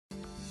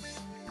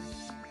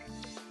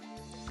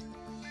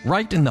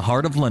Right in the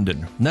heart of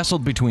London,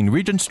 nestled between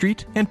Regent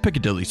Street and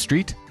Piccadilly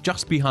Street,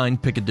 just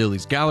behind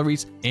Piccadilly's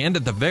galleries, and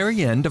at the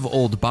very end of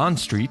Old Bond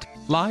Street,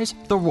 lies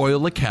the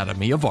Royal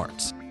Academy of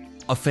Arts.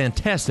 A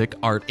fantastic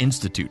art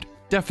institute,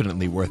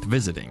 definitely worth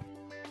visiting.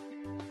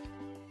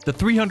 The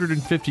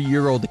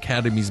 350-year-old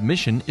Academy's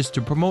mission is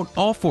to promote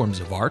all forms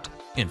of art,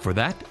 and for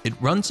that, it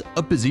runs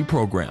a busy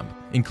program,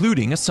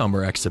 including a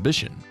summer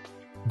exhibition.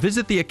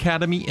 Visit the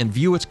Academy and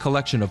view its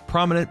collection of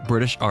prominent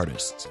British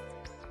artists.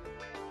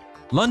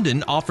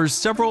 London offers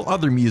several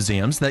other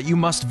museums that you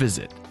must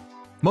visit.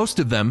 Most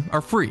of them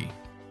are free,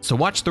 so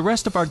watch the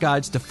rest of our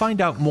guides to find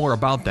out more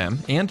about them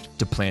and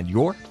to plan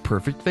your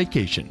perfect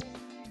vacation.